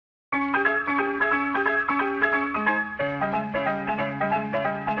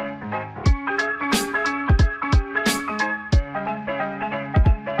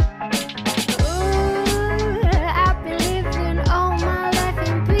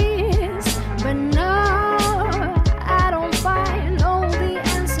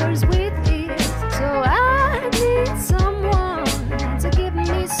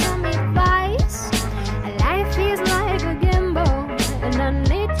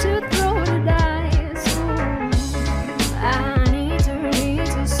to throw the dice. Ooh, I need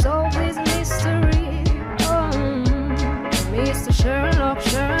to solve this mystery. Oh, Mr. Sherlock,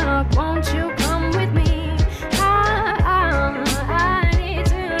 won't you come with me? I need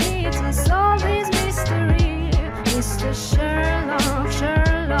to solve this mystery. Mr. Sherlock,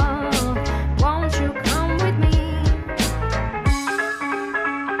 won't you come with me?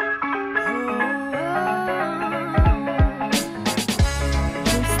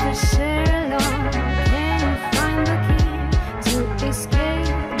 Mr. Sherlock, can you find the key to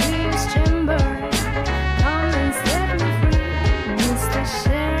escape this chamber? Come and set me free. Mr.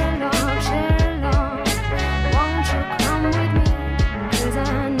 Sherlock, won't you come with me? 'Cause I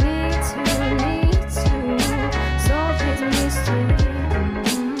need to solve this mystery.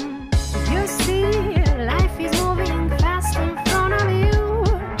 You see, life is moving fast in front of you.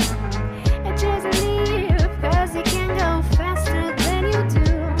 Just leave, 'cause you can go faster than you do.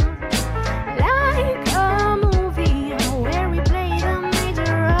 Like a movie where we play the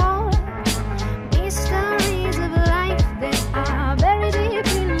major role. Mysteries of life that are buried deep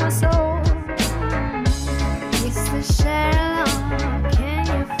in my soul. Mr. Sherlock, can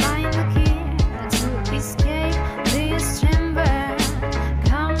you find the key to escape this chamber?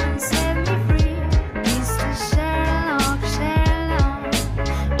 Come and set me free. Mr. Sherlock,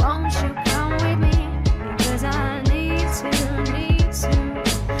 won't you come with me? Because I need to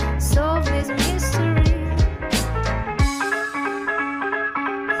solve this mystery.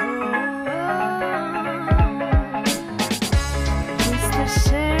 Mr.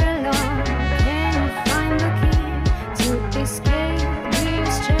 Sherlock, can you find the key to escape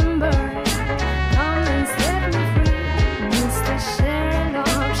this chamber? Come and set me free. Mr.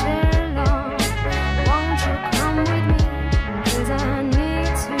 Sherlock, won't you come with me? 'Cause I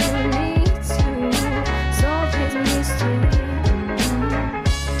need to solve this mystery.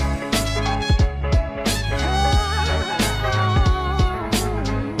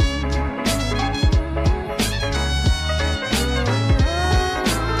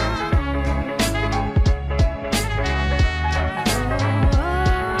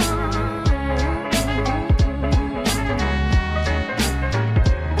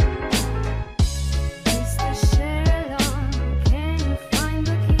 Mr. Sherlock, can you find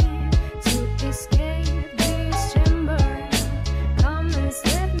the key to escape this chamber? Come and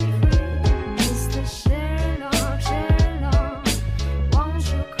set me free. Mr. Sherlock, won't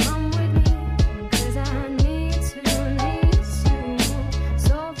you come with me? 'Cause I need to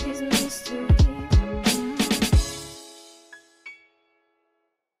solve this mystery.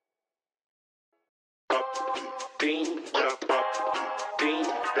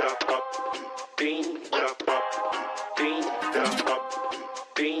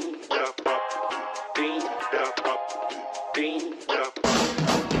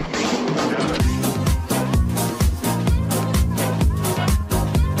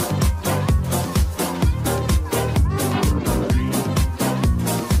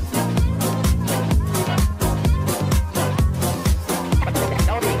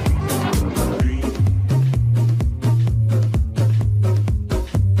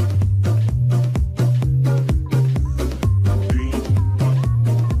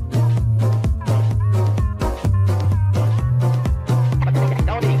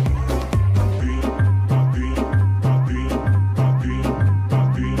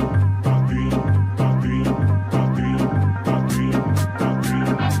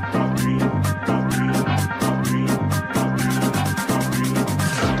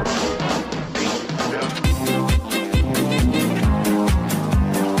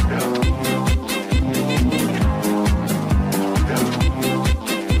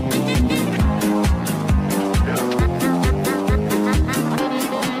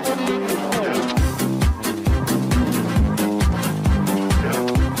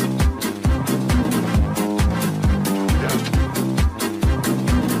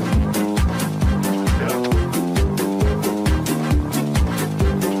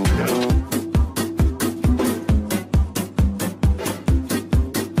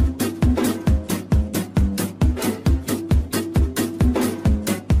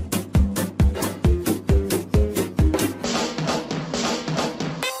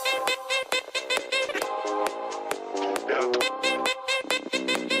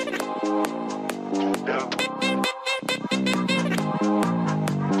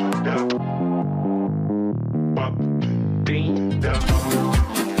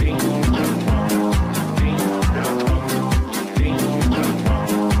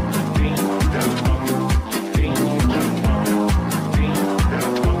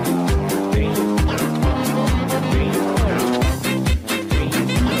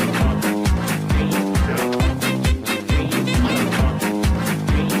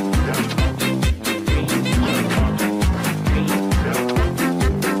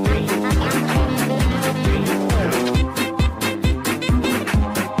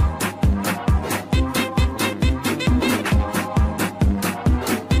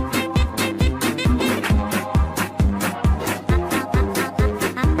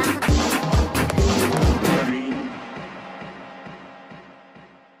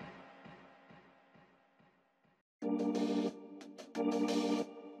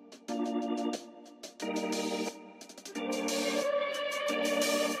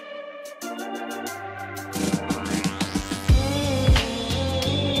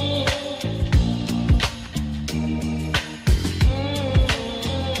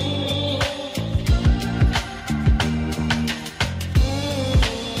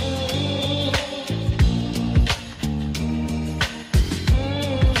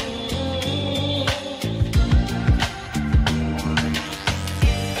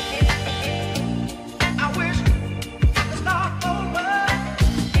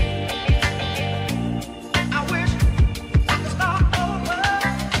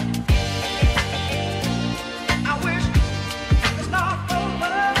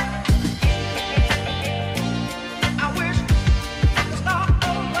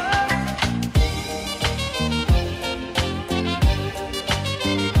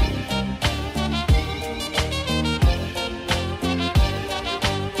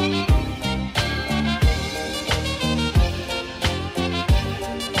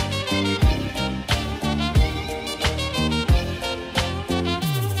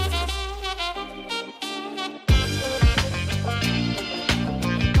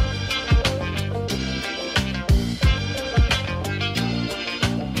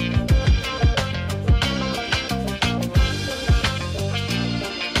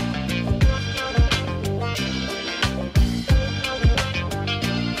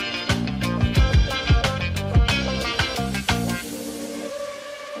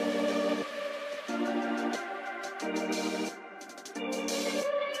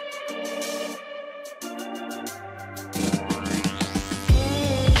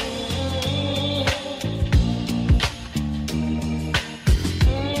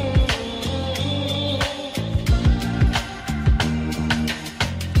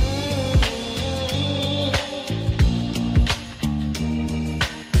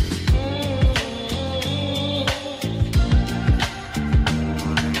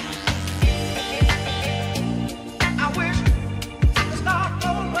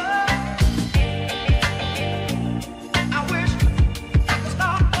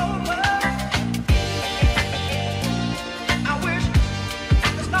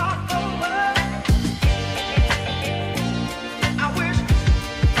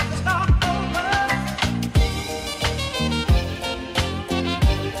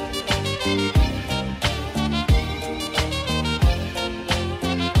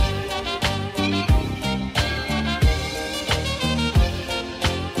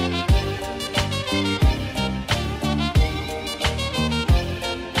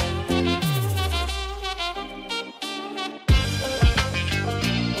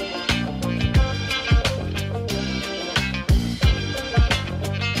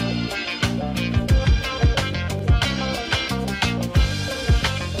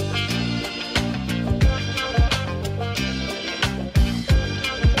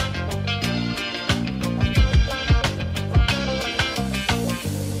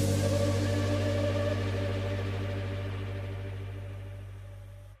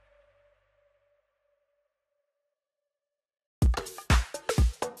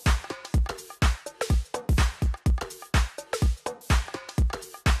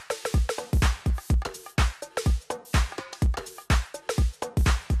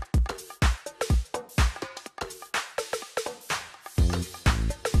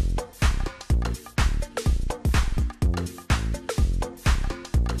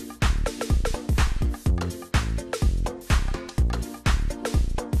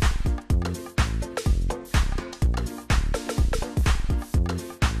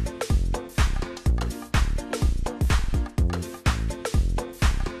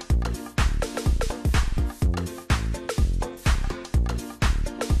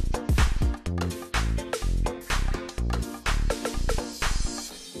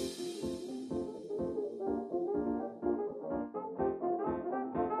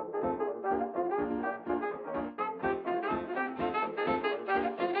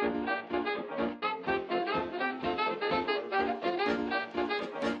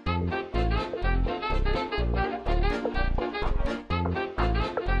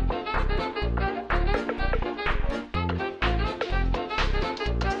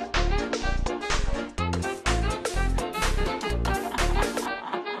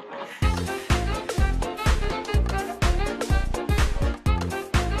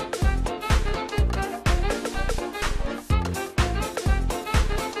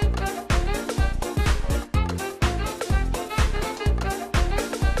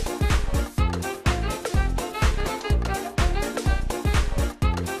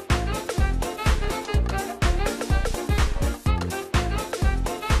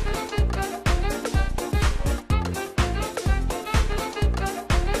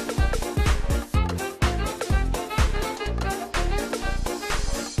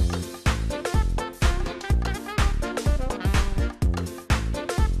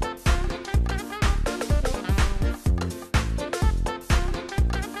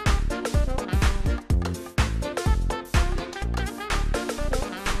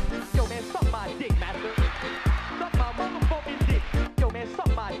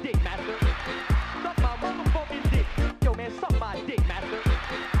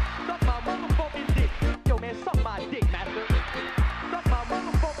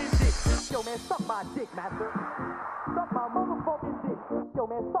 man, suck my dick, master. Suck my motherfucking dick. Yo,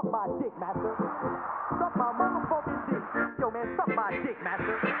 man, suck my dick, master. Suck my motherfucking dick. Yo, man, suck my dick,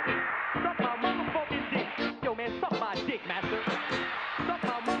 master. Suck my motherfucking dick. Yo, man, suck my dick, master. Suck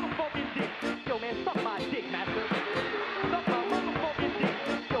my motherfucking dick. Yo, man, suck my dick, master. Suck my motherfucking dick.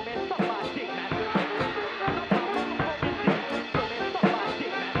 Yo, man, suck my dick, master. Suck my motherfucking dick. Yo, man, suck my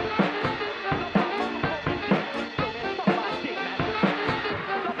dick, master. Suck my motherfucking dick. Yo, man, suck my dick, master.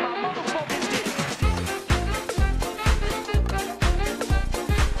 Suck my motherfucking dick.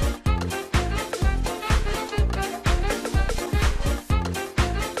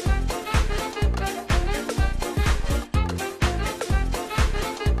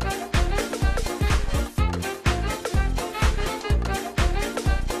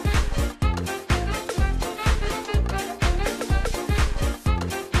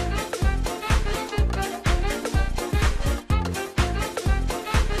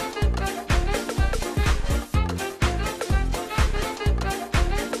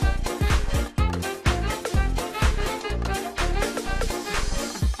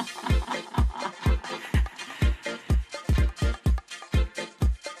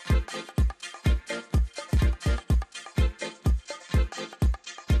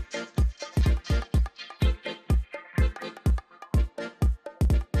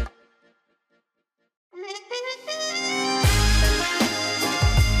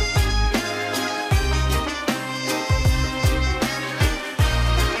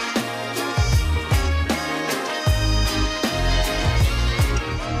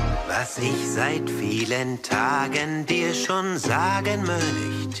 Was ich seit vielen Tagen dir schon sagen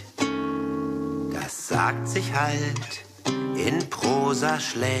möcht, das sagt sich halt in Prosa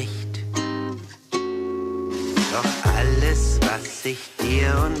schlecht. Doch alles, was ich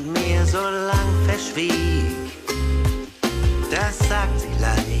dir und mir so lang verschwieg, das sagt sich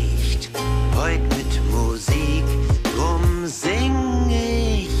leicht heut mit Musik. Drum sing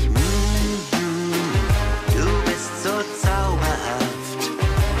ich, du bist so zauberhaft.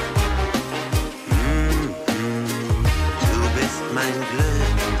 Mein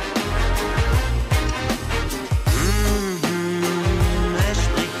Glück. Es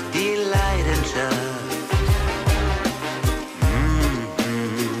spricht die Leidenschaft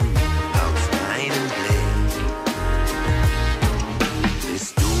aus deinem Blick.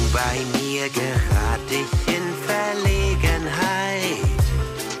 Bist du bei mir, gerat ich in Verlegenheit.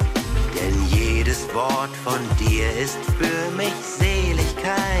 Denn jedes Wort von dir ist für mich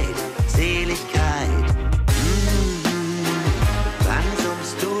Seligkeit, Seligkeit.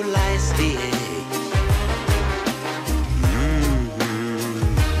 Du leist wie ich.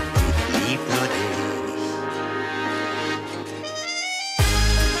 Ich lieb nur dich.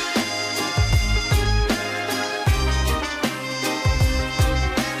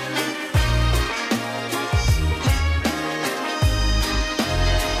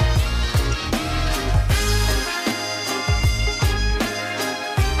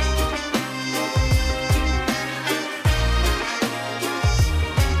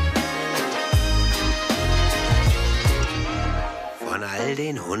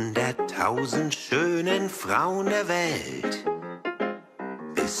 Den 100.000 schönen Frauen der Welt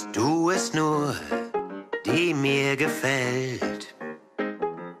bist du es nur, die mir gefällt.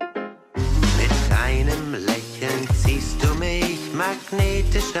 Mit deinem Lächeln ziehst du mich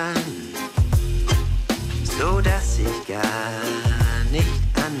magnetisch an, so dass ich gar nicht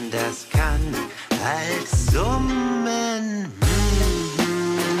anders kann als summen.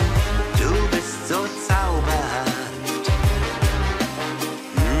 Du bist so zauberhaft.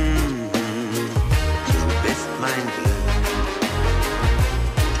 Mein Glück.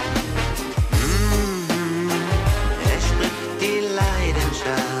 Es spricht die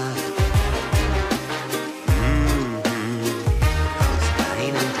Leidenschaft aus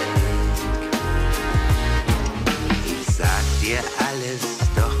deinem Blick. Ich sag dir alles,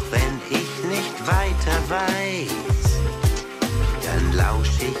 doch wenn ich nicht weiter weiß, dann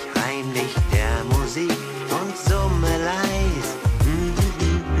lausch ich heimlich der Musik und summe leis.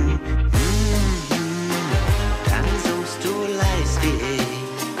 Du leist wie ich.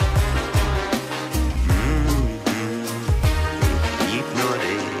 Ich lieb nur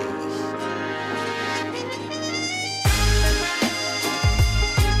dich.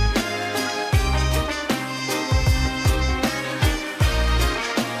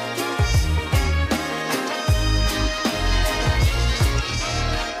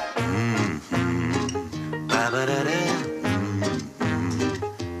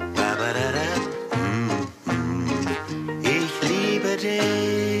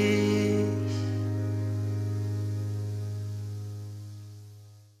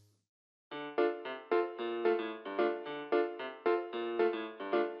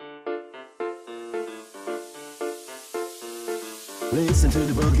 Listen to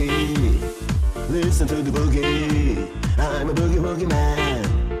the boogie. Listen to the boogie. I'm a boogie woogie man.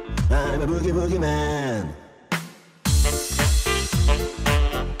 I'm a boogie woogie man.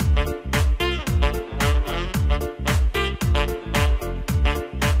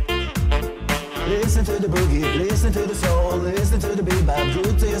 Listen to the boogie, listen to the soul, listen to the bebop,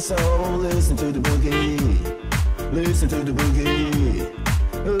 good to your soul. Listen to the boogie, listen to the boogie.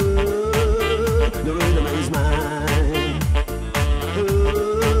 Ooh, the rhythm is mine.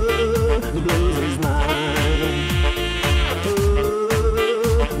 Ooh, the blues is mine. Ooh,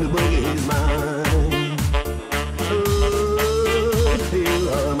 the boogie is mine. Ooh, you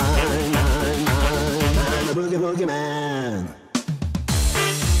are mine, mine, mine. I'm a boogie woogie man.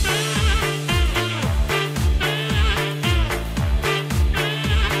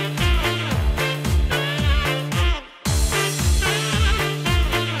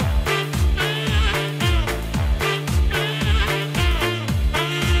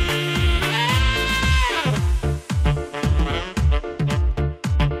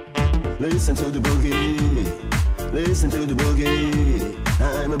 Listen to the boogie, listen to the boogie.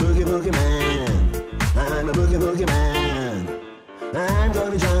 I'm a boogie woogie man. I'm a boogie woogie man. I'm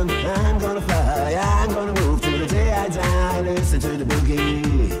gonna jump, I'm gonna fly, I'm gonna move till the day I die. Listen to the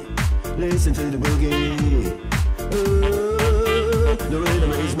boogie, listen to the boogie. Ooh, the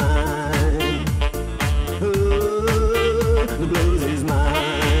rhythm is mine. Ooh, the blues is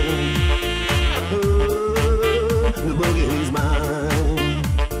mine. Ooh, the boogie is mine.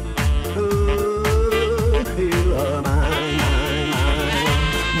 You are mine, mine, mine,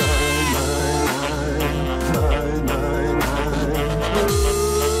 mine, mine, mine, mine. Ooh,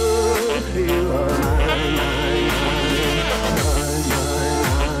 you are mine, mine, mine,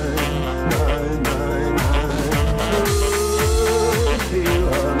 mine, mine, mine. Ooh, you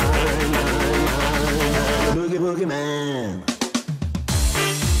are mine, mine, mine. Boogie woogie man.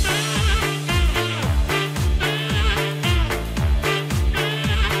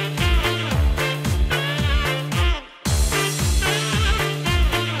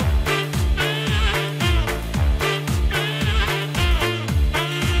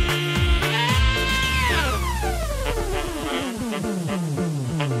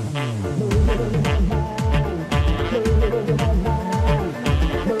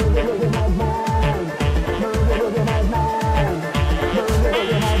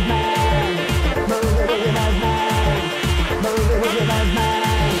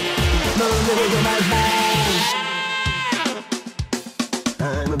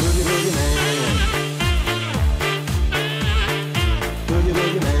 I'm a boogie woogie man. Boogie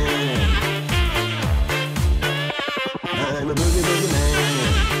woogie man. I'm a boogie woogie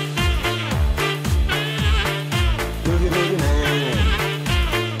man. Boogie woogie man.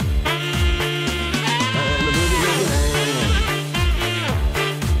 I'm a boogie woogie man.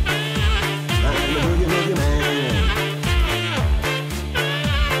 I'm a boogie woogie man.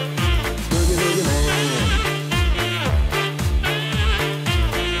 Boogie woogie man.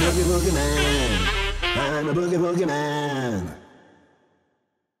 Boogie woogie man. I'm a boogie woogie man.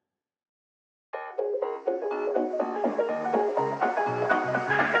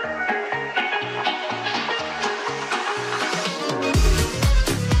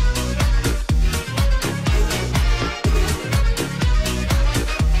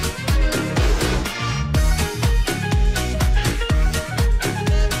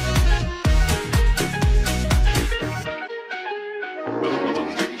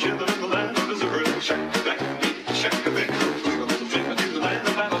 Shack, back, shack, back.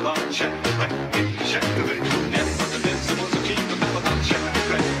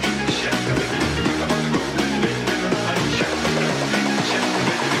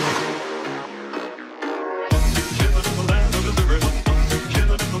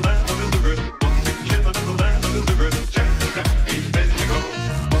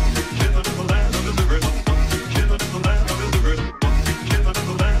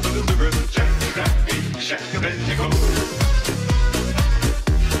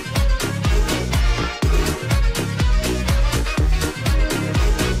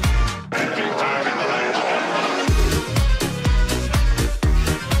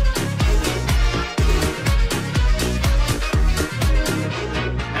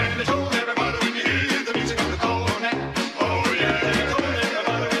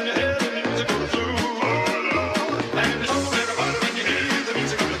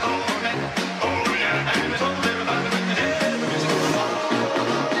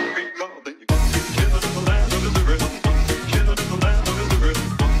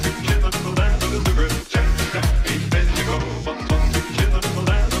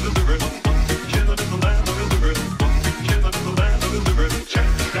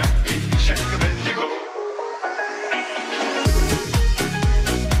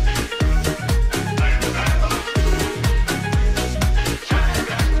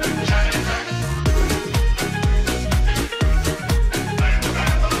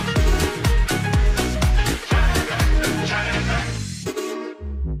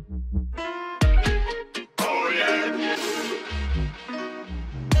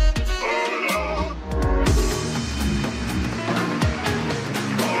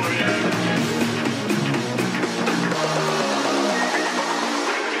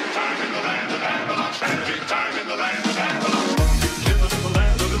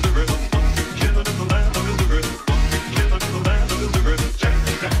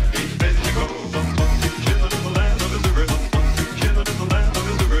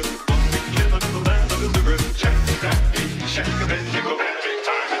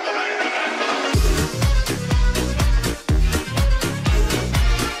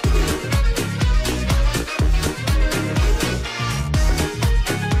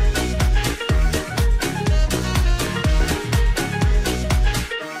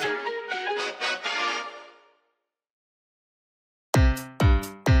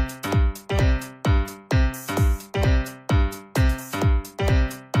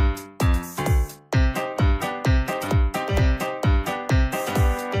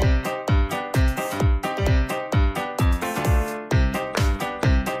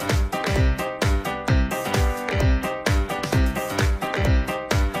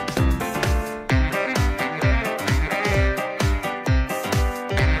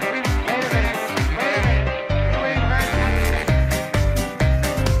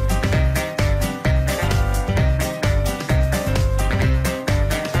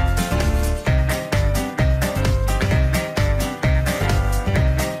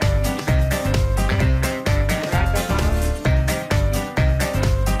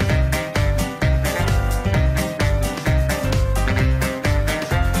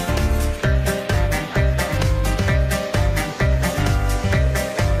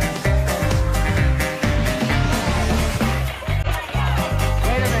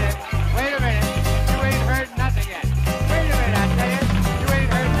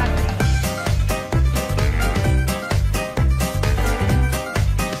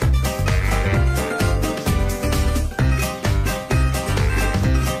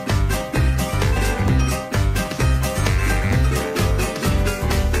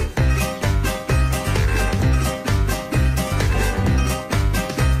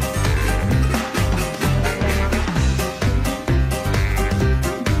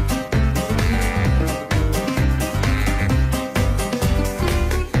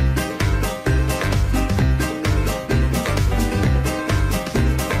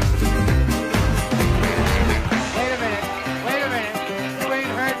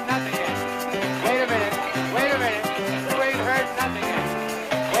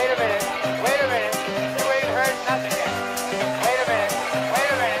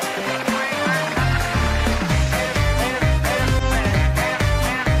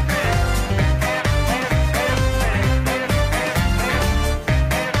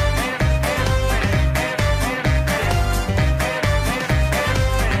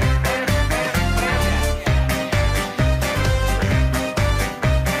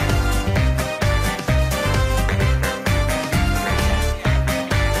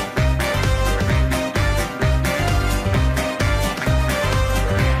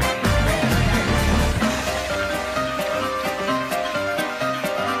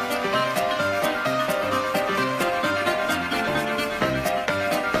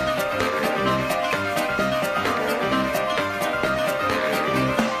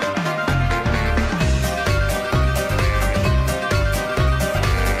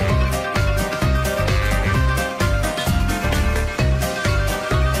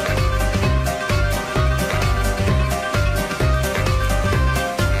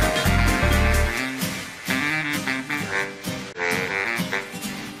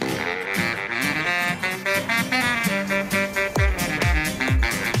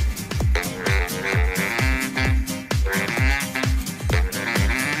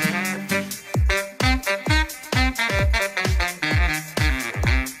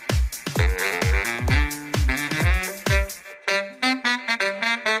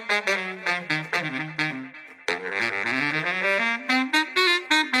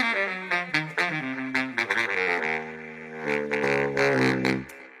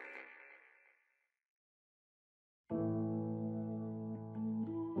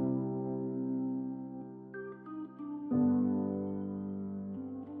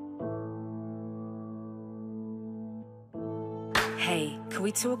 Hey, can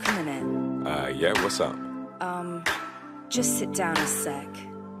we talk a minute? Yeah, what's up? Just sit down a sec.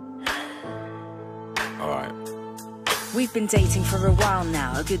 Alright. We've been dating for a while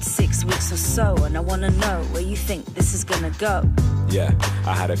now, a good 6 weeks or so, and I wanna know where you think this is gonna go. Yeah,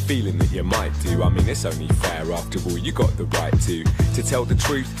 I had a feeling that you might do. I mean, it's only fair after all, you got the right to. To tell the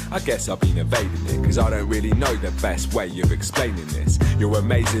truth, I guess I've been evading it, cause I don't really know the best way of explaining this. You're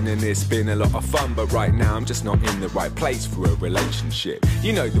amazing and it's been a lot of fun, but right now I'm just not in the right place for a relationship.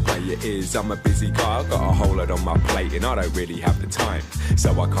 You know the way it is, I'm a busy guy, I've got a whole lot on my plate and I don't really have the time.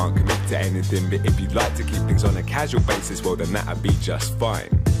 So I can't commit to anything, but if you'd like to keep things on a casual basis, well then that'd be just fine.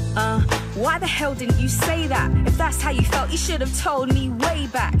 Why the hell didn't you say that? If that's how you felt, you should have told me way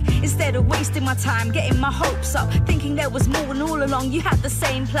back. Instead of wasting my time, getting my hopes up, thinking there was more, and all along you had the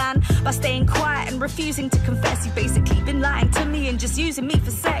same plan. By staying quiet and refusing to confess, you've basically been lying to me and just using me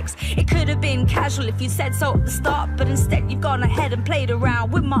for sex. It could have been casual if you'd said so at the start, but instead you've gone ahead and played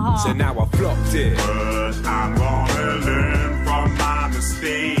around with my heart. So now I flopped it. But I'm gonna learn from my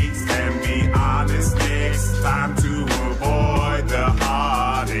mistakes and be honest next time to avoid the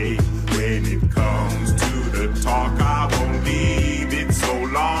heartache. When it comes to the talk, I won't leave it so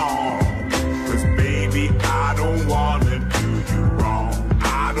long. Cause baby, I don't wanna do you wrong.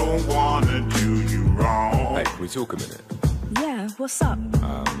 I don't wanna do you wrong. Hey, can we talk a minute? Yeah, what's up?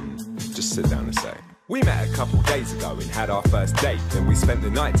 Just sit down and say. We met a couple days ago and had our first date. Then we spent the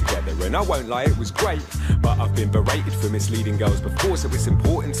night together and I won't lie, it was great. But I've been berated for misleading girls before, so it's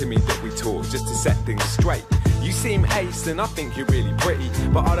important to me that we talk just to set things straight. You seem ace and I think you're really pretty,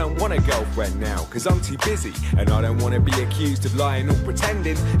 but I don't want a girlfriend now, cause I'm too busy. And I don't want to be accused of lying or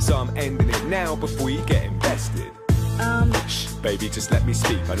pretending, so I'm ending it now before you get invested. Shh, baby, just let me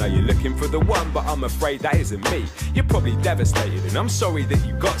speak. I know you're looking for the one, but I'm afraid that isn't me. You're probably devastated and I'm sorry that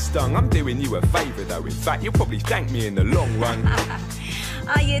you got stung. I'm doing you a favour though, in fact you'll probably thank me in the long run.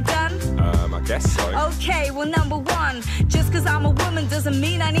 Are you done? I guess so. Okay, well, number one, just cause I'm a woman doesn't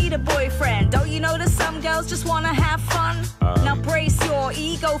mean I need a boyfriend. Don't you know that some girls just wanna have fun? Now brace your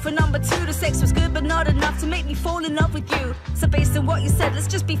ego for number two. The sex was good but not enough to make me fall in love with you. So based on what you said, let's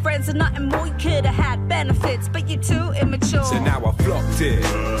just be friends and nothing more. You could've had benefits, but you're too immature. So now I flopped it.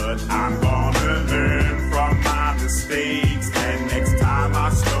 But I'm gonna learn from my mistakes, and next time I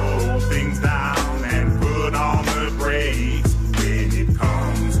slow things down and put on the brakes. When it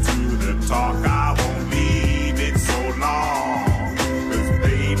comes to the talk, I won't leave it so long. Cause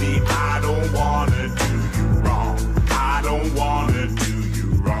baby, I don't wanna do you wrong. I don't wanna do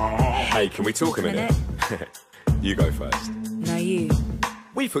you wrong. Hey, can we talk a minute? You go first. No, you.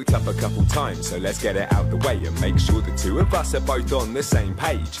 We've hooked up a couple times, so let's get it out the way and make sure the two of us are both on the same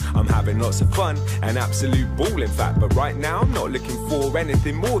page. I'm having lots of fun, an absolute ball in fact, but right now I'm not looking for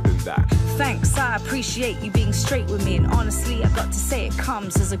anything more than that. Thanks, I appreciate you being straight with me, and honestly, I've got to say it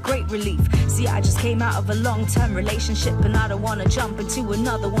comes as a great relief. See, I just came out of a long-term relationship and I don't want to jump into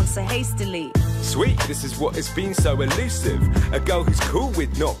another one so hastily. Sweet, this is what has been so elusive. A girl who's cool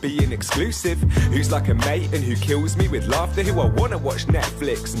with not being exclusive, who's like a mate and who kills me with laughter, who I wanna watch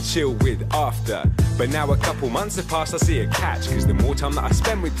Netflix and chill with after. But now a couple months have passed, I see a catch, cause the more time that I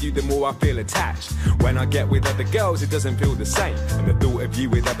spend with you, the more I feel attached. When I get with other girls, it doesn't feel the same, and the thought of you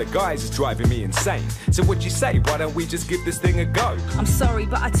with other guys is driving me insane. So what'd you say, why don't we just give this thing a go? I'm sorry,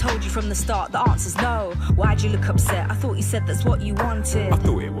 but I told you from the start, the answer's no. Why'd you look upset? I thought you said that's what you wanted. I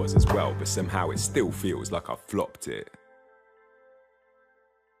thought it was as well, but somehow it still feels like I flopped it.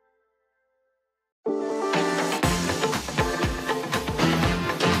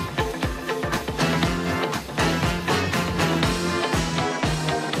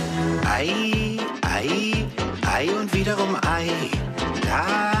 Ei, Ei, Ei und wiederum Ei.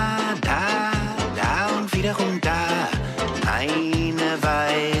 Da, da, da und wiederum da. Eine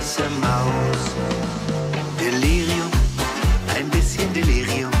weiße Maus. Delirium, ein bisschen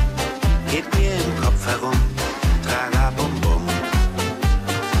Delirium. Geht mir im Kopf herum. Traga bum bum.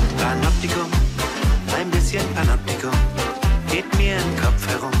 Panoptikum, ein bisschen Panoptikum. Geht mir im Kopf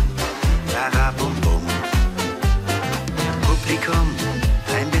herum. Traga bum bum. Publikum,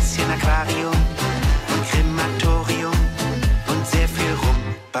 ein bisschen Aquarium und Krematorium und sehr viel rum.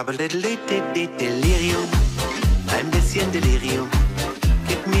 Delirium, ein bisschen Delirium,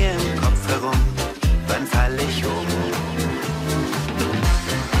 geht mir im Kopf herum, wann fall ich um?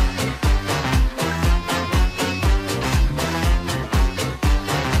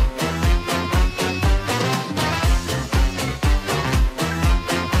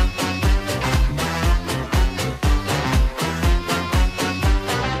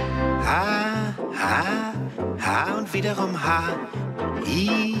 Und wiederum H,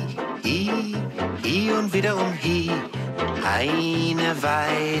 I und wiederum Hi, eine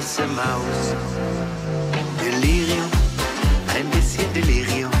weiße Maus. Delirium, ein bisschen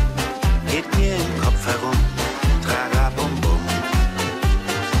Delirium, geht mir im Kopf herum. Trarabum-bum.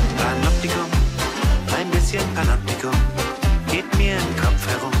 Panoptikum, ein bisschen Panoptikum, geht mir im Kopf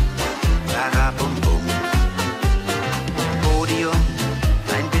herum. Trarabum-bum. Podium,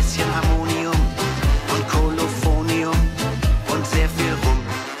 ein bisschen Harmonium und Kolophonium und sehr viel Rum.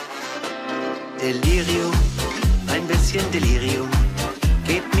 Delirium, ein bisschen Delirium,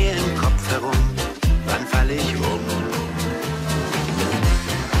 geht mir im Kopf herum. Wann falle ich um?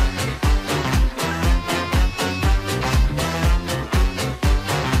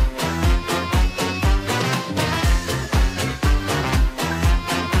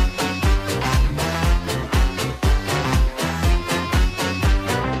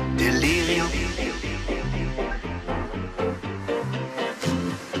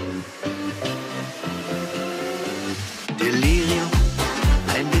 Delirium,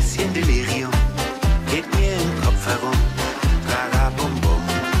 ein bisschen Delirium, geht mir im Kopf herum. Trarabum-bum.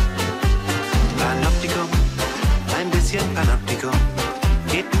 Panoptikum, ein bisschen Panoptikum,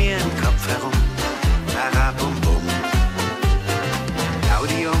 geht mir im Kopf herum. Trarabum-bum.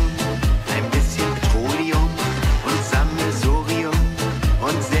 Gaudium, ein bisschen Petroleum und Sammelsurium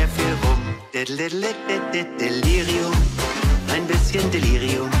und sehr viel Rum. Delirium, ein bisschen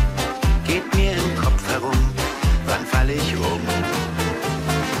Delirium, geht mir im Kopf herum. Wann falle ich um?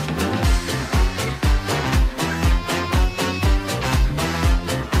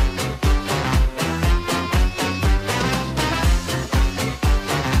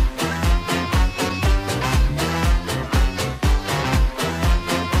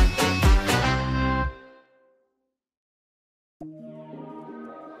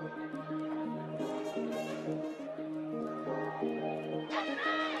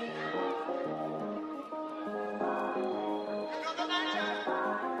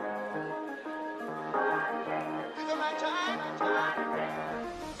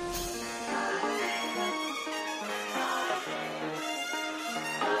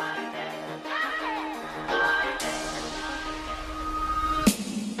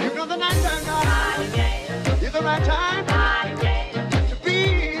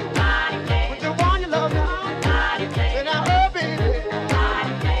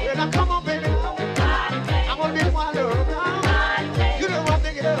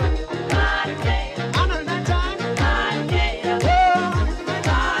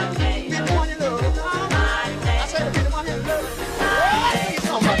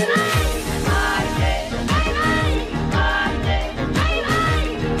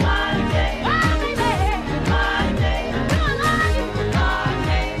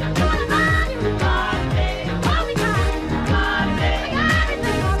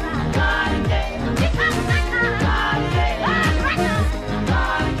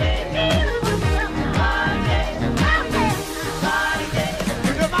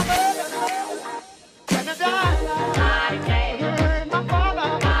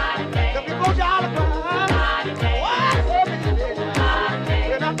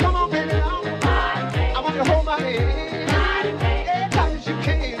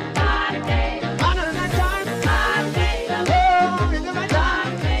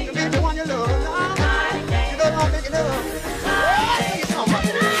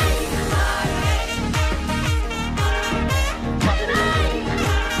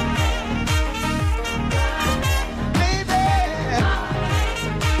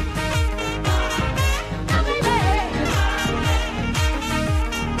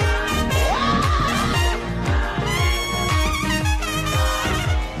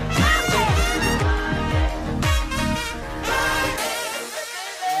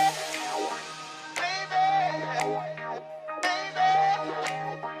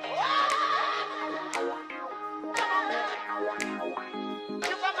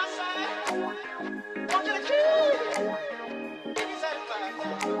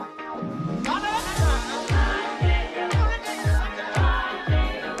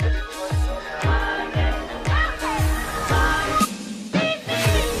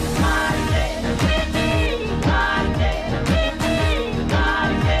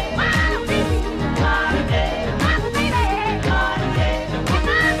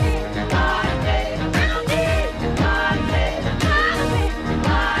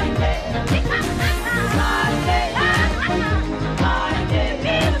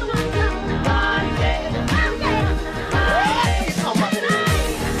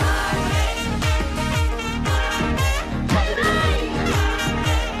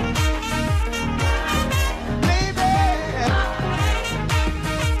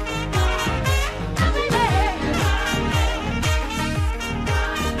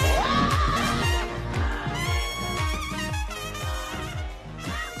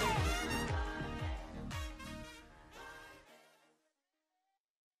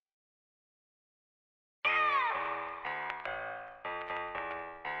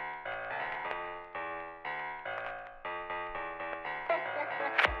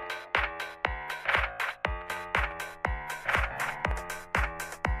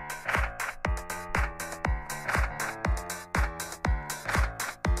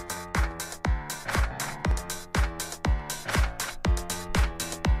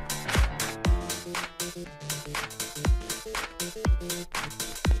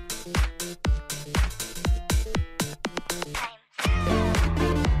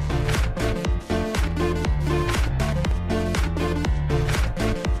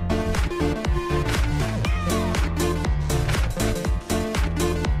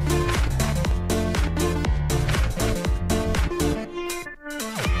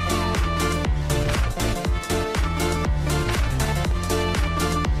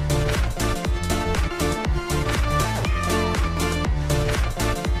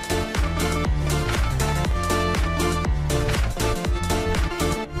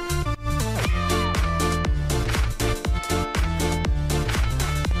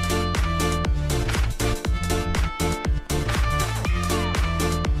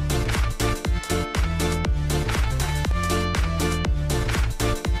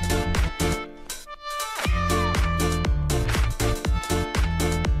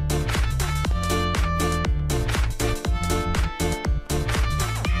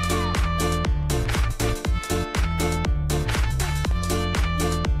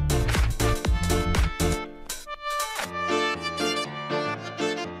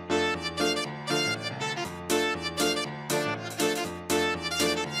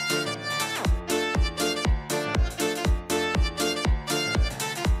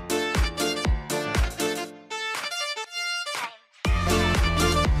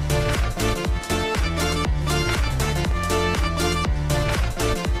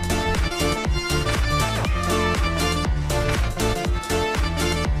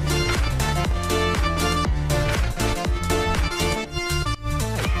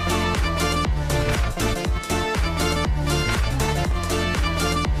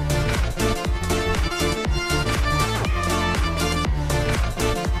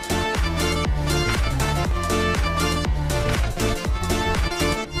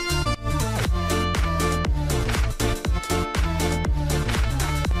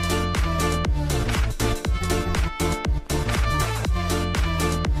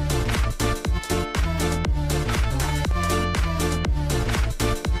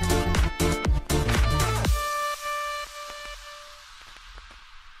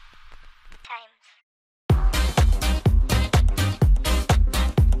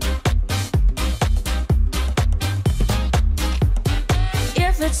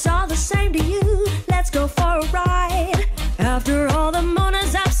 it's all the same to you. Let's go for a ride. After all, the moon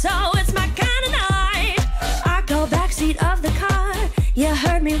is up, so it's my kind of night. I go backseat of the car, you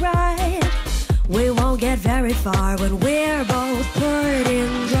heard me right. We won't get very far when we're both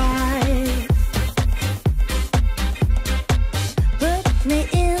burning dry. Put me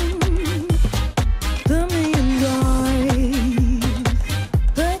in, put me in drive.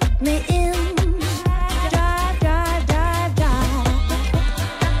 Put me in, drive, drive, drive,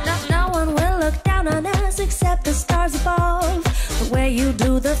 drive. No one will look down on us except the stars above. The way you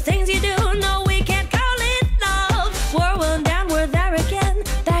do the things you do, no, we can't call it love. We're one down, we're there again.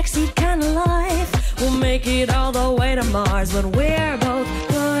 Backseat kind of life. We'll make it all the way to Mars when we're both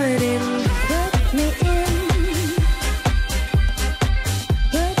put in. Put me in.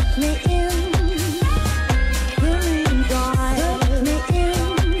 Put me in. Put me in drive. Put me in.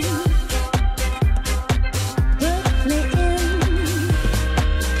 Put me in.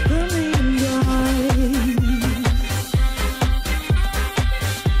 Put me in drive.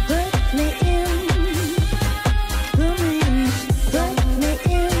 Put me in. Put me in. Put me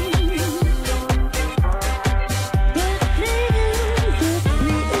in.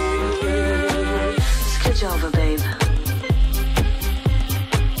 Scooch over, babe.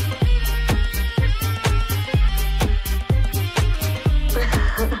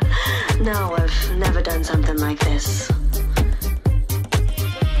 No, I've never done something like this.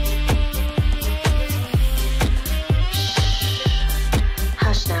 Shh.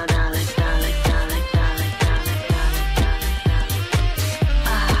 Hush now, darling, darling, darling, darling, darling, darling, darling, darling.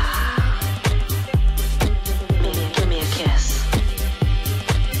 Ah. Give me a kiss.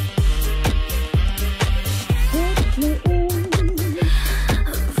 Put me in.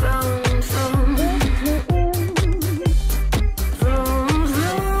 Vroom, vroom. Vroom,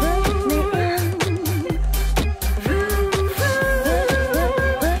 vroom. Put me in. Vroom,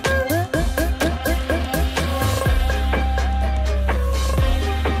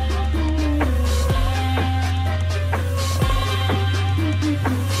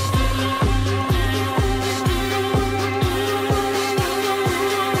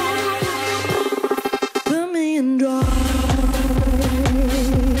 Put me in drive.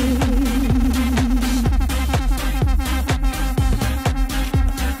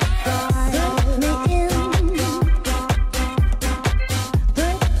 Put me in.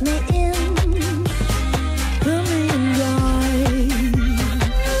 Put me in. Put me in drive.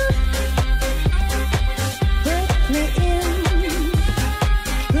 Put me in.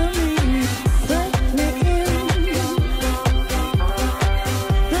 Put me in. Put me in.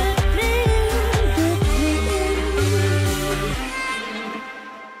 Put me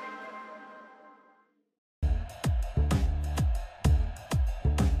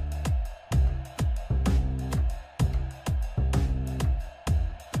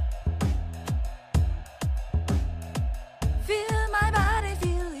Feel my body,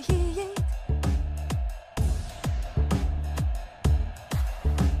 feel the heat.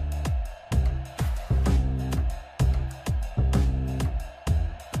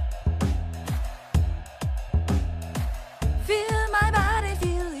 Feel my body,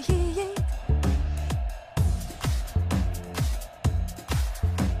 feel the heat.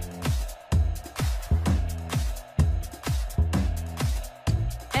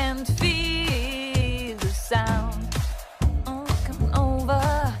 And feel the sound. Oh, come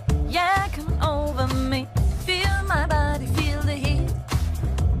over, yeah, come over me. Feel my body, feel the heat.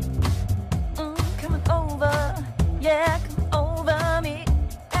 Coming over, yeah, come over me.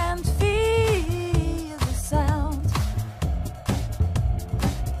 And feel the sound.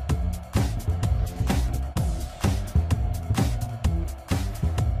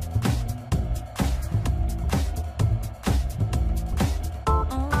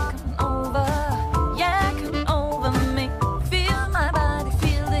 Come over, yeah, come over me. Feel my body,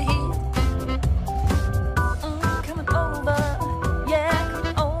 feel the heat. Coming over, yeah,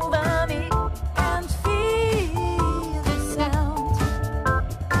 come over me. And feel the sound.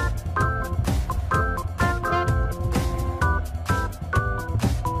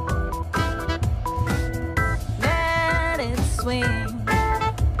 Let it swing.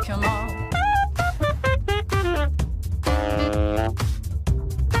 Come on.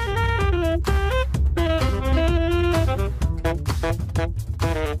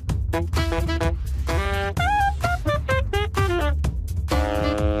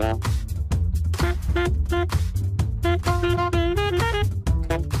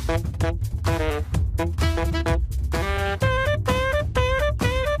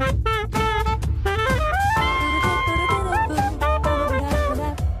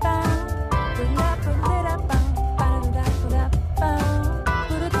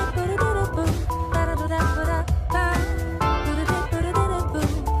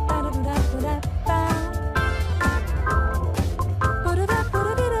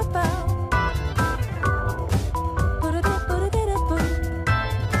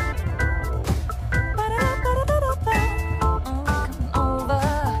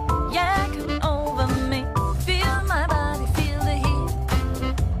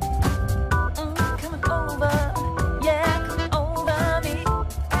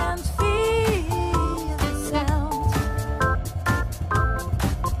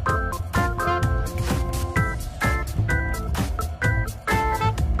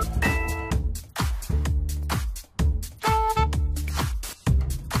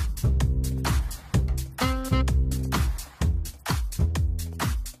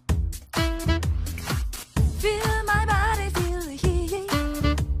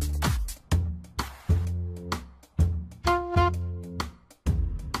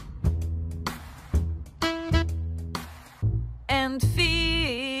 and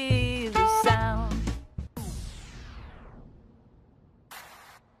feel the sound.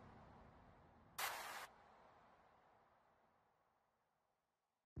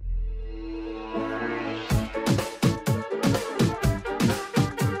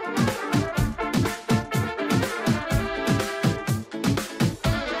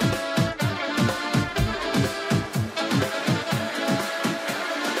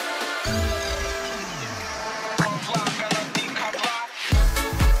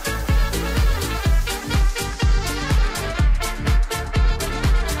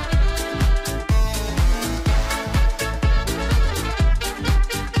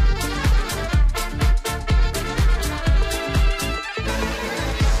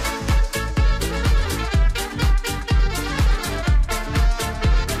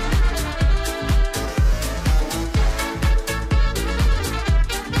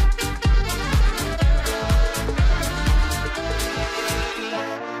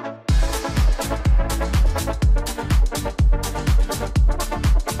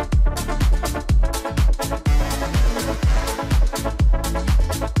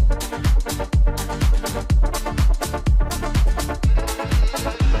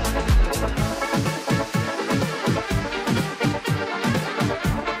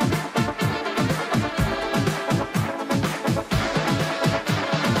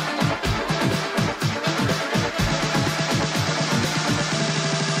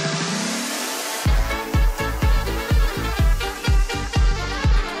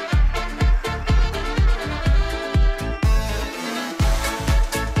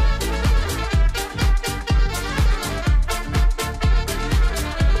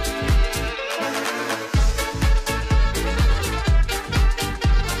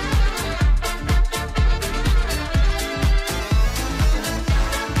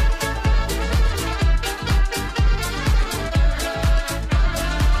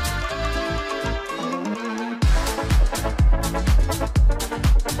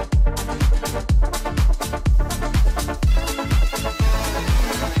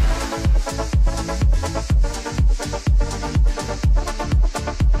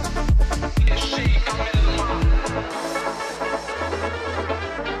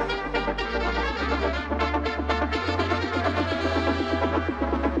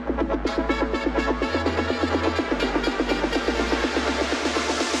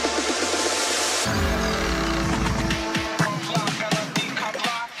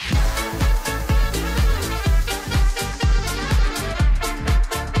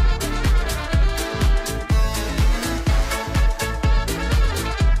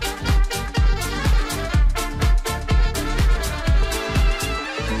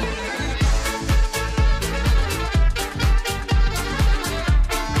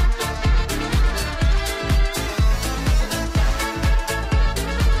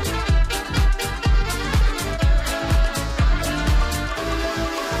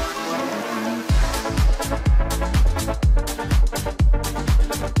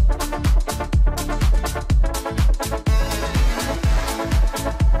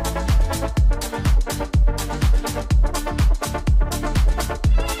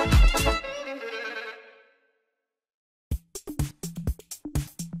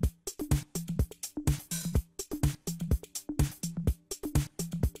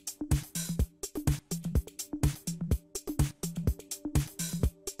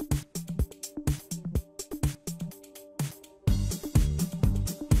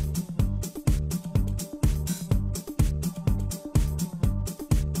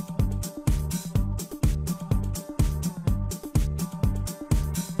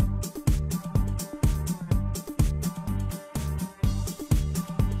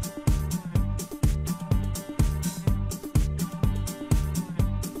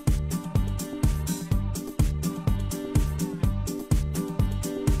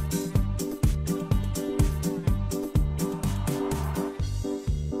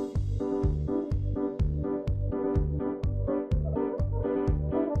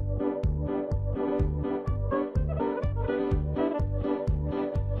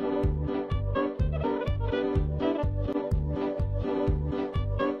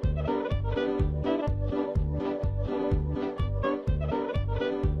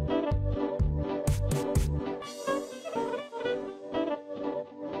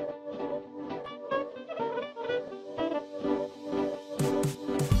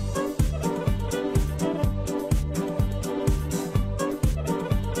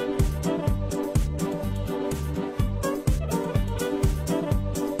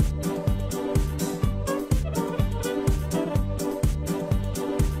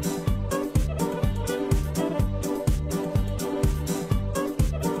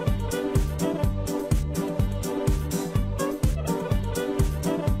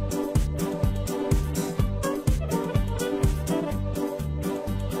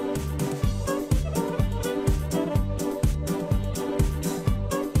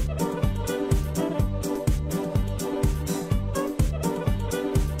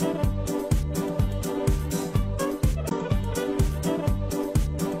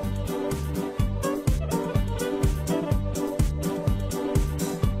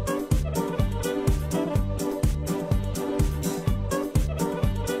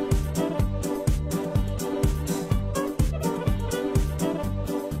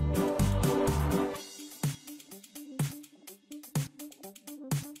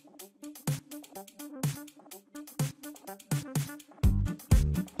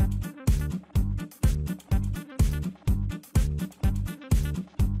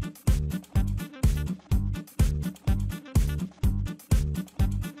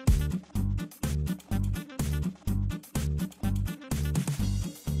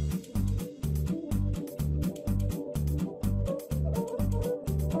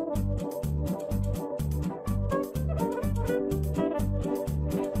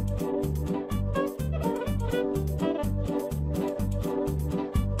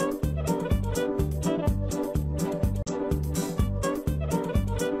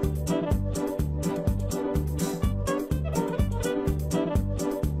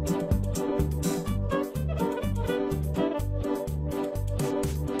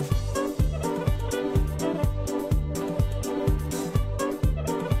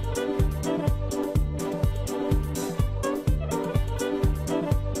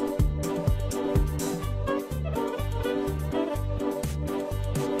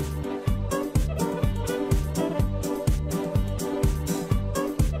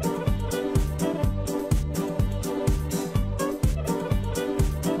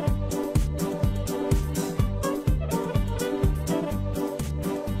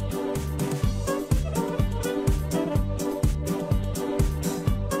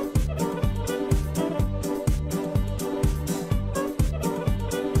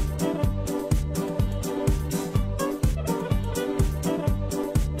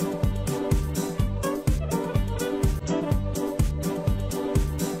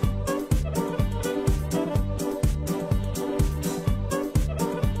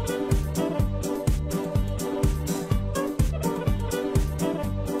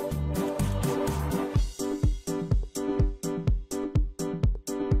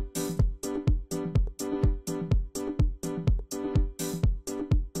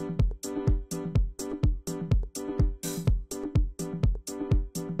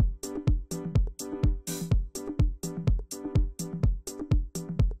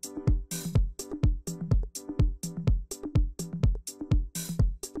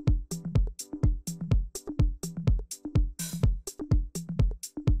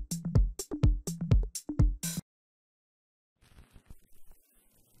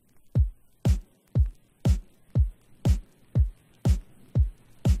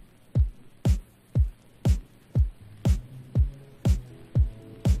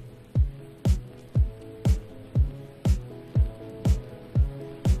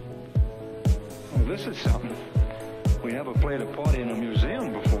 Well, this is something. We never played a party in a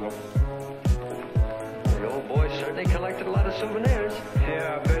museum before. The old boy certainly collected a lot of souvenirs.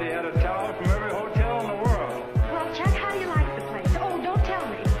 Yeah, I bet he had a towel from every hotel in the world. Well, Chuck, how do you like the place? Oh, don't tell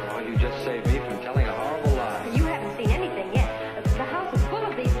me. Oh, you just saved me from telling a horrible lie. You haven't seen anything yet. The house is full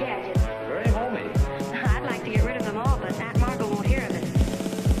of these gadgets. Very homey. I'd like to get rid of them all, but Aunt Margot won't hear of it.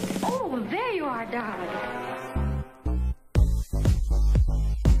 Oh, there you are, darling.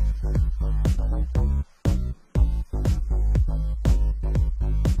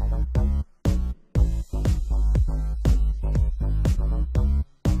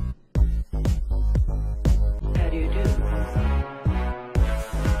 How do you do?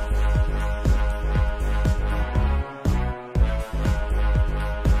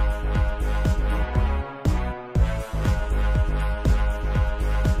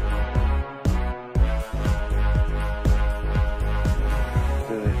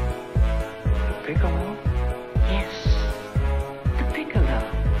 The piccolo? Yes, the piccolo.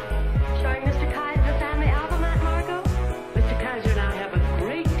 Showing Mr. Kaiser the family album, Aunt Margot? Mr. Kaiser and I have a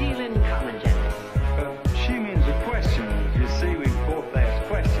great deal in common, Janice. She means a question. You see, we both ask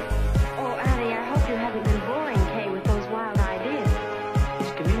questions. Oh, Annie, I hope you haven't been boring Kay with those wild ideas.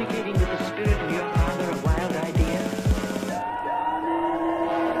 Is communicating with the spirit of your father a wild idea?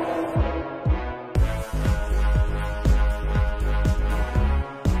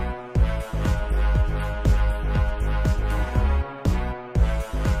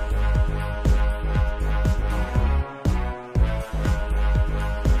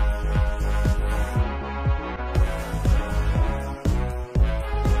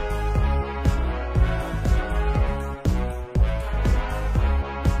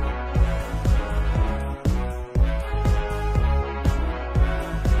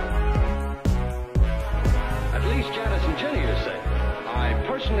 At least Janice and Jenny are safe. I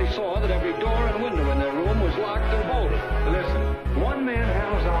personally saw that every door and window in their room was locked and bolted. Listen, one man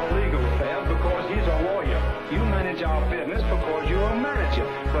handles our legal affairs because he's a lawyer. You manage our business because you're a manager.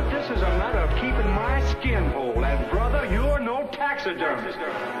 But this is a matter of keeping my skin whole. And brother, you're no taxidermist.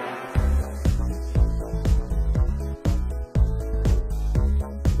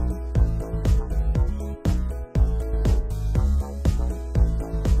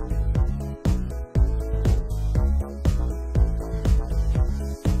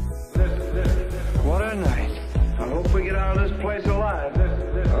 What a night. I hope we get out of this place alive.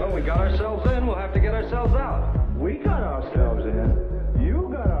 Well, we got ourselves in. We'll have to get ourselves out. We got ourselves in. You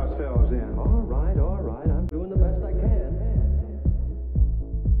got ourselves in. All right, all right. I'm doing the best I can.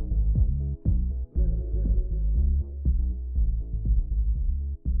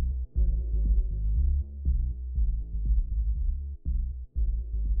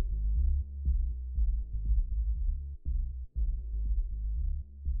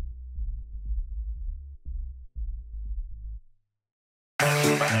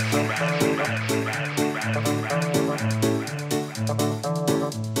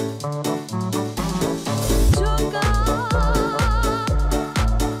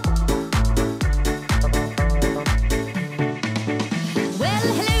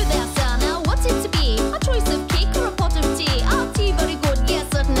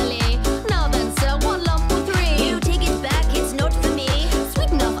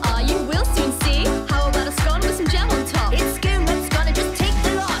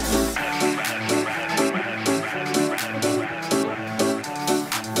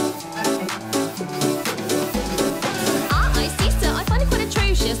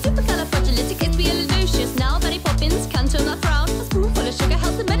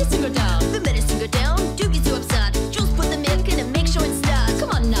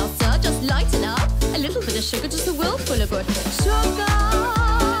 Sugar, just a world full of good sugar.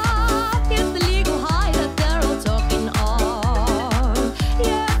 It's the legal high that they're all talking on.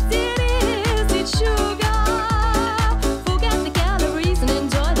 Yes, it is. It's sugar. Forget the calories and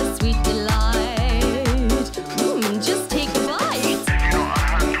enjoy the sweet delight. Just take a bite. You know,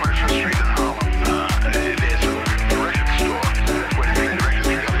 on 21st Street in Harlem, there's a record store where they play the records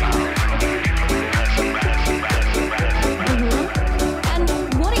straight up loud. And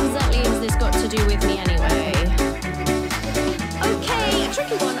what exactly has this got to do with me anyway? Okay, a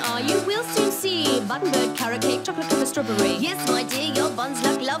tricky one, are you? We'll soon see. Buttonbird, carrot cake, chocolate covered strawberry. Yes, my dear, your buns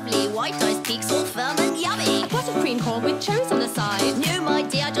look lovely. White ice peaks all firm and yummy. A pot of cream corn with cherries on the side. No, my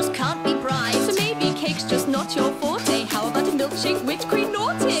dear, I just can't be bribed. So maybe cake's just not your forte. How about a milkshake with cream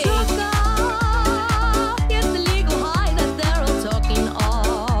naughty? Sugar, it's the legal high that they're all talking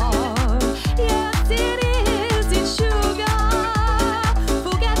on. Yes, it is. It's sugar.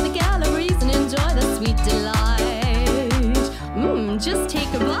 Forget the calories and enjoy the sweet delight. Just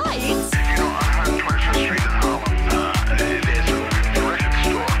take a bite.